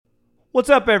What's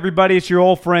up, everybody? It's your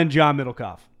old friend, John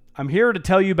Middlecoff. I'm here to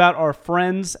tell you about our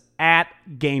friends at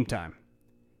Game Time.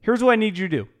 Here's what I need you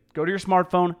to do. Go to your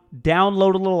smartphone,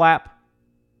 download a little app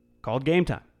called Game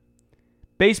Time.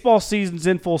 Baseball season's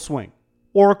in full swing.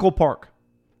 Oracle Park.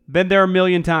 Been there a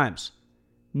million times.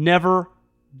 Never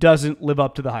doesn't live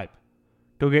up to the hype.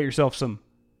 Go get yourself some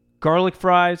garlic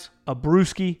fries, a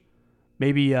brewski,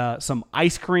 maybe some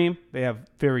ice cream. They have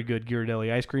very good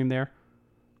Ghirardelli ice cream there.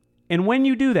 And when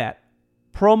you do that,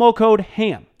 promo code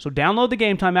HAM. So download the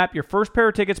Game Time app. Your first pair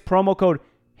of tickets, promo code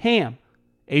HAM,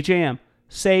 H-A-M,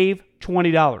 save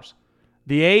 $20.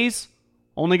 The A's,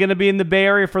 only going to be in the Bay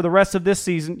Area for the rest of this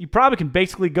season. You probably can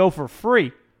basically go for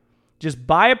free. Just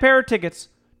buy a pair of tickets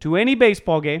to any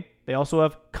baseball game. They also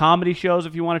have comedy shows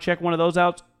if you want to check one of those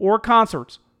out, or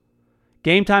concerts.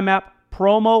 Game Time app,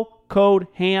 promo code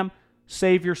HAM,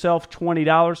 save yourself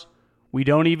 $20. We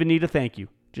don't even need a thank you.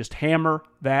 Just hammer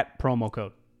that promo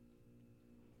code.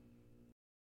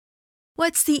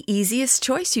 What's the easiest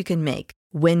choice you can make?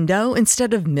 Window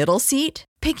instead of middle seat?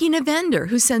 Picking a vendor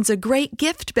who sends a great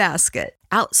gift basket?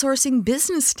 Outsourcing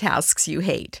business tasks you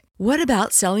hate? What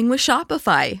about selling with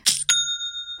Shopify?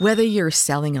 Whether you're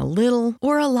selling a little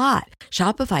or a lot,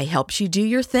 Shopify helps you do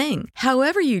your thing,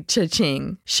 however you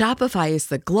cha-ching. Shopify is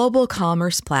the global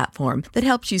commerce platform that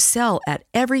helps you sell at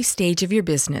every stage of your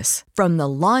business. From the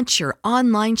launch your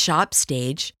online shop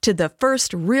stage to the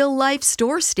first real-life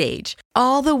store stage,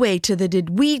 all the way to the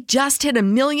did we just hit a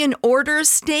million orders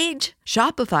stage.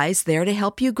 Shopify's there to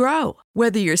help you grow.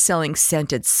 Whether you're selling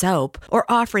scented soap or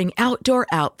offering outdoor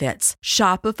outfits,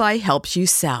 Shopify helps you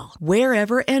sell.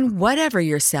 Wherever and whatever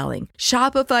you're selling,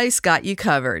 Shopify's got you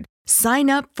covered. Sign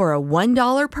up for a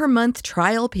 $1 per month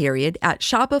trial period at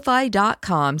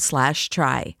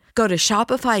shopify.com/try. Go to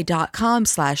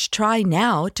shopify.com/try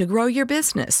now to grow your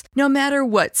business, no matter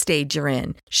what stage you're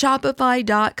in.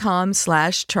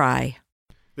 Shopify.com/try.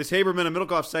 This Haberman and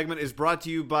Middlecoff segment is brought to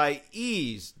you by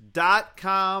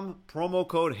ease.com, promo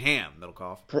code HAM,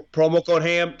 Middlecoff. Promo code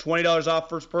HAM, $20 off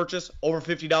first purchase, over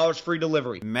 $50 free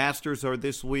delivery. Masters are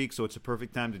this week, so it's a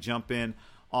perfect time to jump in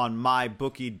on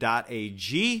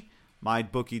mybookie.ag.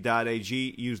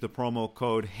 Mybookie.ag, use the promo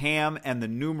code HAM and the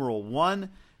numeral 1,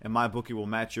 and MyBookie will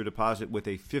match your deposit with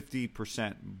a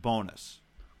 50% bonus.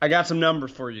 I got some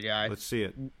numbers for you guys. Let's see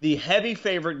it. The heavy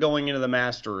favorite going into the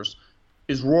Masters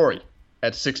is Rory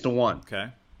at 6-1. Okay.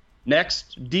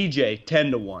 Next, DJ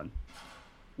 10-1.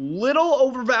 Little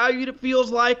overvalued, it feels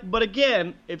like, but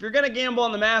again, if you're going to gamble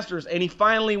on the Masters and he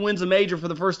finally wins a major for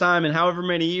the first time in however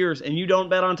many years and you don't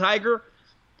bet on Tiger,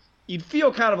 you'd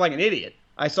feel kind of like an idiot.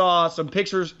 I saw some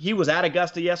pictures. He was at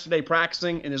Augusta yesterday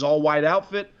practicing in his all-white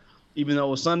outfit, even though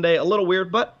it was Sunday. A little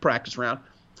weird, but practice round.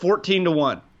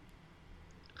 14-1.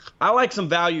 I like some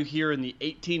value here in the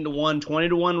 18-1,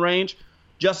 20-1 range.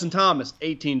 Justin Thomas,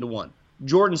 18-1.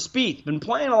 Jordan Spieth, been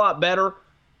playing a lot better,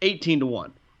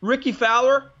 18-1. Ricky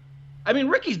Fowler,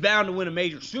 Ricky's bound to win a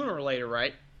major sooner or later,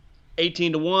 right?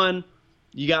 18-1.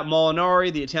 You got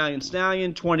Molinari, the Italian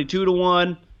Stallion,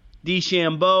 22-1.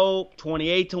 DeChambeau,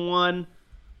 28-1.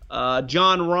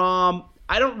 John Rahm.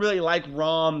 I don't really like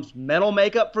Rahm's mental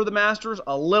makeup for the Masters.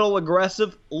 A little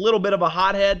aggressive, a little bit of a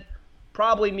hothead.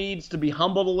 Probably needs to be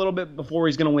humbled a little bit before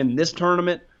he's going to win this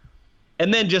tournament.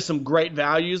 And then just some great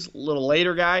values, a little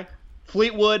later guy.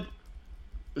 Fleetwood,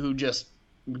 who just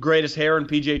greatest hair in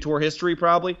PGA Tour history,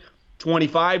 probably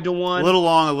 25-1. A little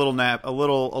long, a little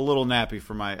nappy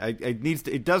for my. I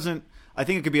think it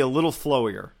could be a little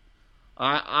flowier.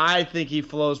 I think he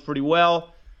flows pretty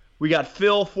well. We got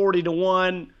Phil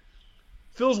 40-1.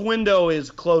 Phil's window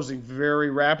is closing very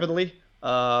rapidly,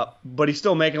 but he's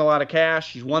still making a lot of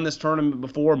cash. He's won this tournament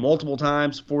before multiple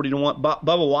times, 40-1.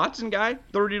 Bubba Watson guy,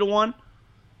 30-1.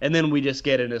 And then we just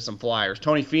get into some flyers.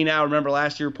 Tony Finau, remember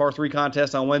last year, par 3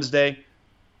 contest on Wednesday,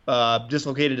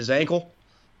 dislocated his ankle.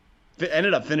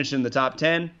 Ended up finishing in the top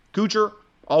 10. Kuchar,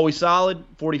 always solid,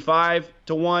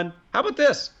 45-1. How about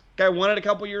this? Guy won it a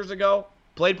couple years ago,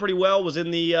 played pretty well, was in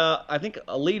the, I think,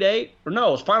 Elite 8, or no,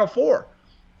 it was Final 4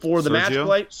 for the match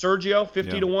play. Sergio,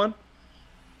 50-1.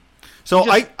 So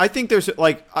I think there's,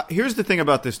 here's the thing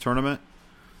about this tournament.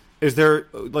 Is there,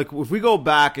 if we go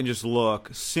back and just look,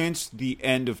 since the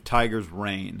end of Tiger's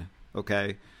reign,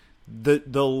 okay,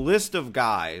 the list of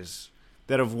guys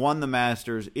that have won the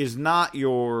Masters is not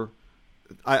your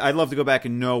I'd love to go back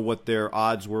and know what their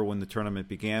odds were when the tournament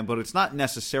began, but it's not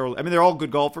necessarily – they're all good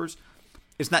golfers.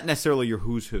 It's not necessarily your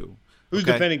who's who. Who's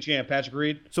defending champ? Patrick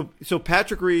Reed? So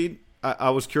Patrick Reed, I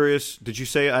was curious. Did you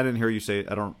say – I didn't hear you say it.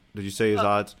 Did you say his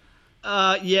odds?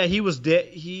 Yeah, he was dead.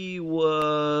 He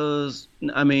was.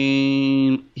 I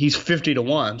mean, he's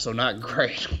 50-1, so not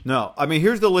great. No, I mean,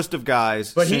 here's the list of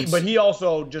guys. But he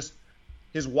also just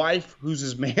his wife, who's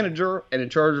his manager and in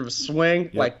charge of his swing,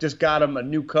 just got him a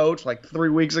new coach 3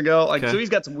 weeks ago. So he's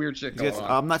got some weird shit going on.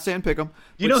 I'm not saying pick him.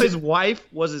 You know, his wife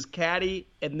was his caddy,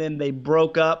 and then they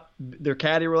broke up their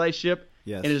caddy relationship.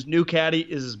 Yes. And his new caddy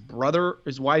is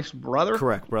his wife's brother.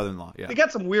 Correct, brother-in-law. Yeah. They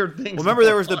got some weird things. Well, remember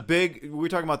there was the big. We were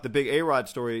talking about the big A-Rod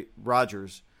story,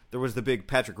 Rogers. There was the big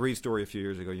Patrick Reed story a few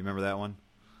years ago. You remember that one?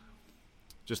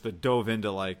 Just that dove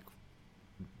into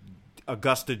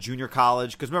Augusta Junior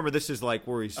College, because remember this is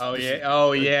where he's.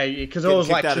 Because it was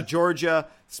kicked out of Georgia.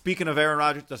 Speaking of Aaron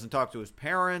Rodgers, doesn't talk to his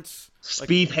parents.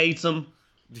 Spieth hates him.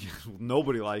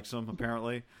 Nobody likes him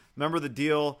apparently. Remember the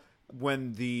deal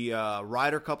when the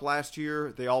Ryder Cup last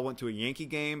year? They all went to a Yankee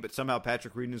game, but somehow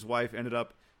Patrick Reed and his wife ended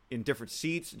up in different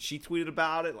seats, and she tweeted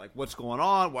about it, what's going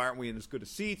on? Why aren't we in as good a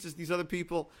seats as these other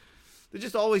people? They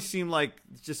just always seem like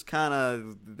just kind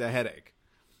of the headache.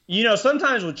 You know,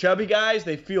 sometimes with chubby guys,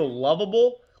 they feel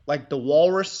lovable, like the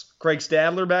Walrus, Craig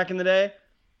Stadler back in the day.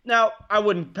 Now,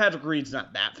 Patrick Reed's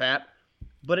not that fat,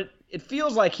 but it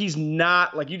feels like he's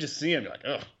not, you just see him, you're like,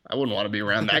 ugh, I wouldn't want to be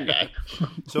around that guy.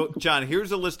 So, John,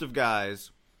 here's a list of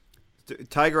guys.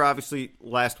 Tiger, obviously,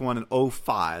 last one in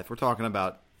 05. We're talking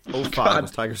about 05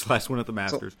 was Tiger's last one at the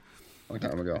Masters. A long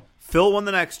time ago. Phil won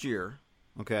the next year,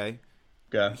 okay?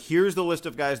 Okay. Here's the list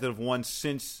of guys that have won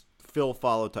since Phil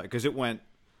followed Tiger, because it went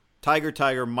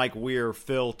Tiger, Mike Weir,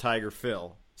 Phil, Tiger,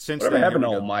 Phil. Since Whatever then, happened to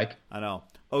old Mike? I know.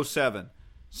 07,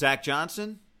 Zach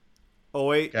Johnson.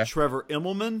 08, Okay. Trevor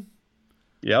Immelman.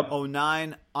 Yep.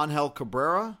 09, Angel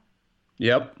Cabrera.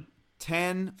 Yep.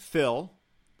 10, Phil.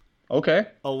 Okay.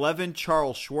 11,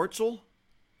 Charles Schwartzel.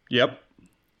 Yep.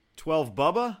 12,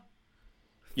 Bubba.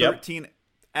 Yep. 13,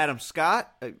 Adam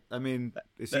Scott.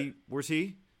 Where's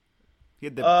he? He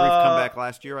had the brief comeback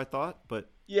last year, I thought, but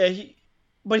yeah, he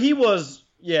was.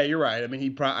 Yeah, you're right. I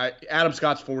mean, Adam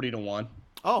Scott's 40-1.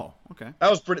 oh, okay,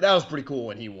 That was pretty cool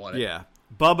when he won it. yeah.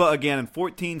 Bubba again in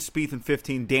 14, Spieth in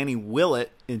 15, Danny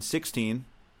Willett in 16.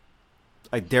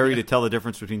 I dare you to tell the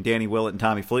difference between Danny Willett and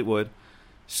Tommy Fleetwood.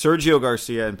 Sergio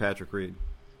Garcia and Patrick Reed.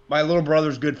 My little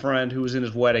brother's good friend who was in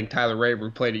his wedding, Tyler Raber,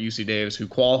 who played at UC Davis, who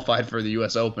qualified for the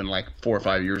U.S. Open 4 or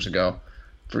 5 years ago.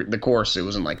 For the course, it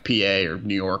was in PA or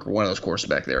New York or one of those courses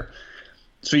back there.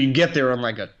 So you get there on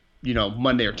a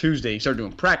Monday or Tuesday, you start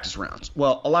doing practice rounds.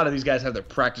 Well, a lot of these guys have their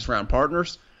practice round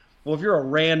partners. Well, if you're a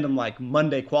random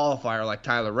Monday qualifier like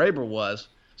Tyler Raber was,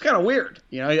 it's kind of weird.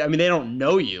 You know, I mean, they don't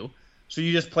know you. So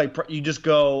you just you just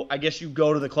go, I guess you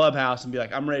go to the clubhouse and be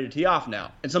like, I'm ready to tee off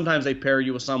now. And sometimes they pair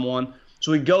you with someone.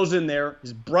 So he goes in there,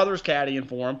 his brother's caddying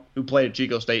for him, who played at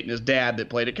Chico State, and his dad that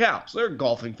played at Cal. So they're a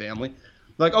golfing family.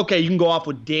 Like, okay, you can go off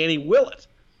with Danny Willett.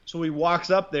 So he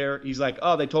walks up there. He's like,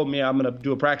 oh, they told me I'm going to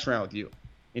do a practice round with you.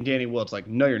 And Danny Willett's like,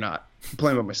 no, you're not. I'm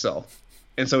playing by myself.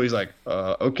 And so he's like,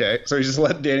 okay. So he just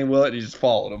let Danny Willett, and he just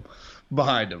followed him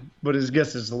behind him. But his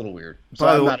guess is a little weird.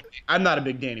 So I'm not a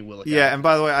big Danny Willett guy. Yeah, and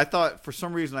by the way, for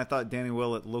some reason I thought Danny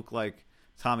Willett looked like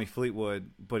Tommy Fleetwood,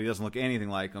 but he doesn't look anything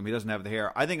like him. He doesn't have the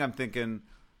hair. I think I'm thinking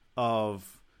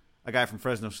of a guy from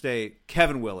Fresno State,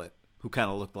 Kevin Willett, who kind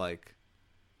of looked like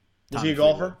Was he a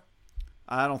golfer?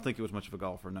 I don't think he was much of a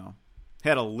golfer, no. He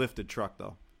had a lifted truck,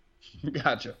 though.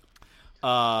 Gotcha.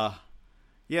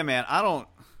 Yeah, man, I don't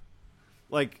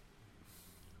like.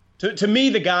 To me,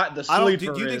 the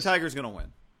sleeper. Do you think Tiger's going to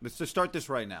win? Let's just start this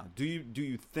right now. Do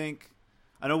you think?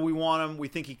 I know we want him. We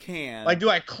think he can. Do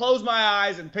I close my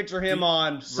eyes and picture him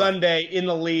on Sunday in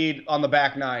the lead on the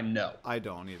back nine? No, I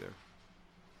don't either.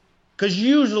 Because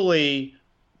usually,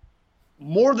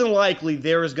 more than likely,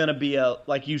 there is going to be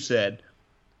like you said,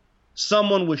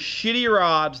 someone with shittier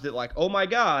odds that oh my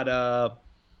God,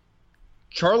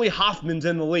 Charlie Hoffman's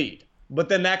in the lead. But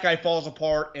then that guy falls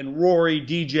apart, and Rory,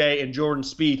 DJ, and Jordan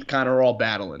Spieth kind of are all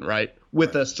battling, right?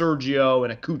 With a Sergio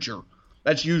and a Kuchar.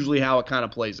 That's usually how it kind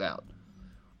of plays out.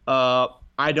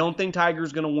 I don't think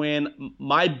Tiger's going to win.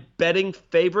 My betting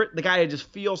favorite, the guy I just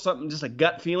feel something, just a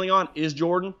gut feeling on, is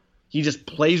Jordan. He just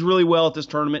plays really well at this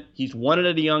tournament. He's won it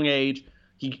at a young age.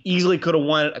 He easily could have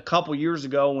won it a couple years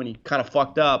ago when he kind of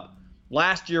fucked up.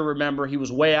 Last year, remember, he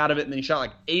was way out of it, and then he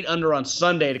shot 8 under on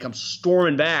Sunday to come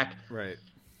storming back. Right.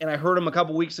 And I heard him a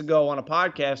couple weeks ago on a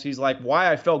podcast. He's like,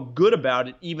 why I felt good about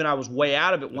it, even I was way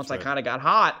out of it once I kind of got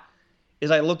hot,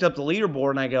 is I looked up the leaderboard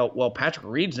and I go, well, Patrick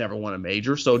Reed's never won a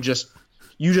major, so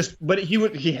but he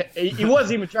wasn't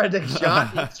even trying to take a shot.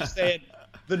 He was just saying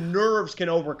the nerves can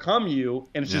overcome you,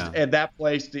 and it's just at that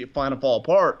place to find and fall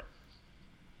apart.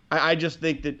 I just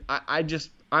think that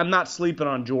I'm not sleeping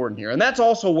on Jordan here. And that's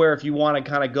also where, if you want to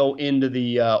kind of go into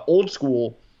the old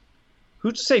school,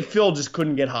 who's to say Phil just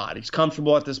couldn't get hot? He's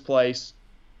comfortable at this place.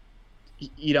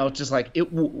 You know, it's just like,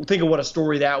 think of what a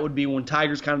story that would be when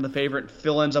Tiger's kind of the favorite and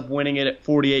Phil ends up winning it at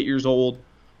 48 years old.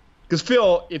 Because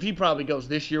Phil, if he probably goes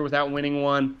this year without winning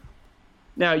one,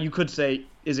 now you could say,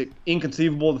 is it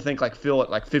inconceivable to think like Phil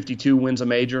at like 52 wins a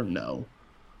major? No.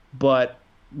 But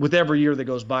with every year that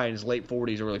goes by in his late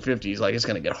 40s, early 50s, like, it's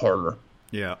going to get harder.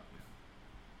 Yeah.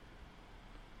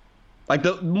 Like,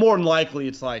 more than likely,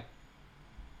 it's like,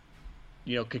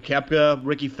 you know, Koepka,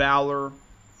 Ricky Fowler,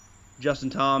 Justin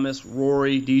Thomas,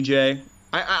 Rory, DJ.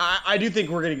 I do think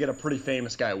we're going to get a pretty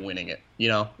famous guy winning it. You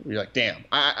know, you're like, damn.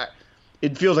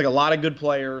 It feels like a lot of good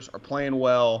players are playing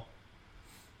well.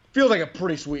 Feels like a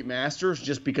pretty sweet Masters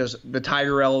just because the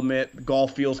Tiger element, the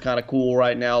golf feels kind of cool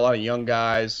right now. A lot of young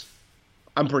guys.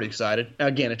 I'm pretty excited.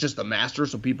 Again, it's just the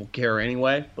Masters, so people care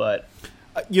anyway. But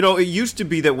you know, it used to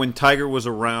be that when Tiger was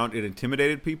around, it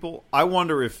intimidated people. I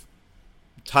wonder if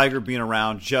Tiger being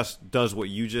around just does what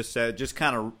you just said, just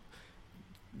kind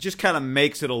of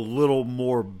makes it a little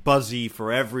more buzzy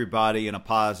for everybody in a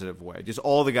positive way. Just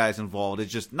all the guys involved.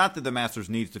 It's just not that the Masters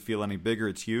needs to feel any bigger.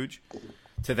 It's huge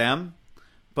to them.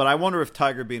 But I wonder if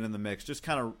Tiger being in the mix just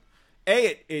kind of,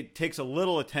 it takes a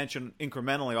little attention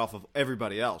incrementally off of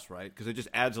everybody else, right? Because it just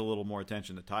adds a little more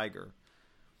attention to Tiger.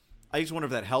 I just wonder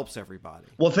if that helps everybody.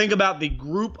 Well, think about the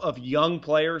group of young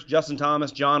players: Justin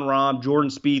Thomas, Jon Rahm, Jordan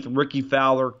Spieth, Ricky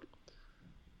Fowler.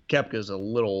 Koepka's a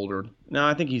little older. No,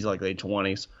 I think he's like late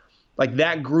 20s. Like,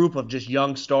 that group of just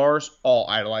young stars all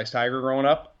idolized Tiger growing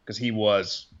up because he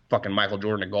was fucking Michael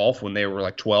Jordan at golf when they were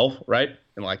like 12, right?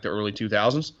 In like the early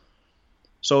 2000s.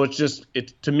 So it's just,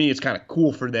 to me, it's kind of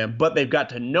cool for them. But they've got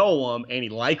to know him, and he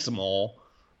likes them all.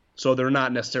 So they're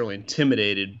not necessarily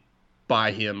intimidated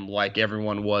by him like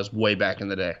everyone was way back in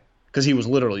the day. Because he was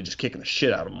literally just kicking the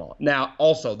shit out of them all. Now,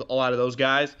 also, a lot of those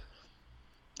guys,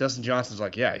 Dustin Johnson's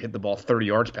like, yeah, I hit the ball 30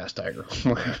 yards past Tiger.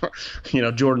 You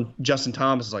know, Justin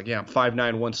Thomas is like, yeah, I'm 5'9",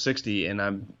 160, and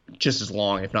I'm just as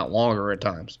long, if not longer at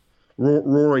times.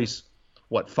 Rory's,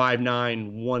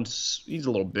 5'9", he's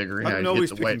a little bigger. I don't know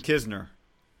he's picking Kisner.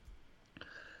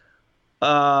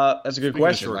 That's a good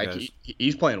question. Like,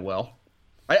 he's playing well.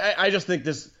 I just think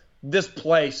this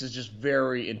place is just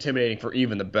very intimidating for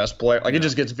even the best player. Like, it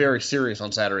just gets very serious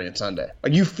on Saturday and Sunday.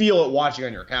 Like, you feel it watching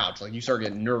on your couch. Like, you start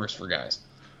getting nervous for guys.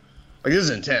 Like, this is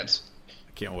intense.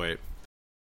 I can't wait.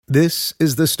 This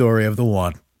is the story of the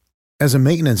one. As a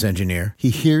maintenance engineer, he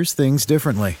hears things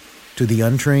differently. To the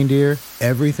untrained ear,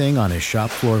 everything on his shop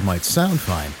floor might sound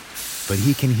fine, but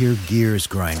he can hear gears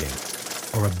grinding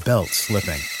or a belt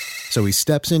slipping. So he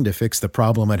steps in to fix the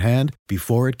problem at hand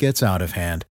before it gets out of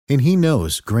hand. And he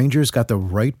knows Grainger's got the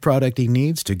right product he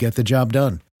needs to get the job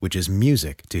done, which is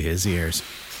music to his ears.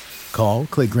 Call,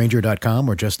 click Grainger.com,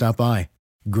 or just stop by.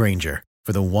 Grainger,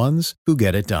 for the ones who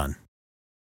get it done.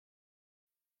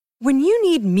 When you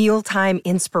need mealtime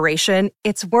inspiration,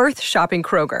 it's worth shopping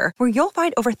Kroger, where you'll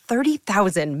find over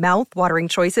 30,000 mouth-watering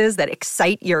choices that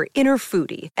excite your inner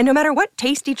foodie. And no matter what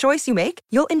tasty choice you make,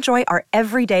 you'll enjoy our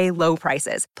everyday low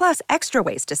prices, plus extra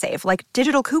ways to save, like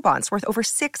digital coupons worth over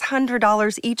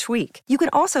 $600 each week. You can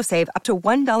also save up to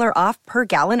 $1 off per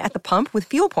gallon at the pump with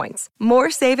fuel points.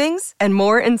 More savings and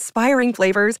more inspiring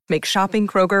flavors make shopping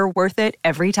Kroger worth it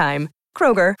every time.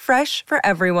 Kroger, fresh for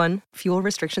everyone. Fuel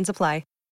restrictions apply.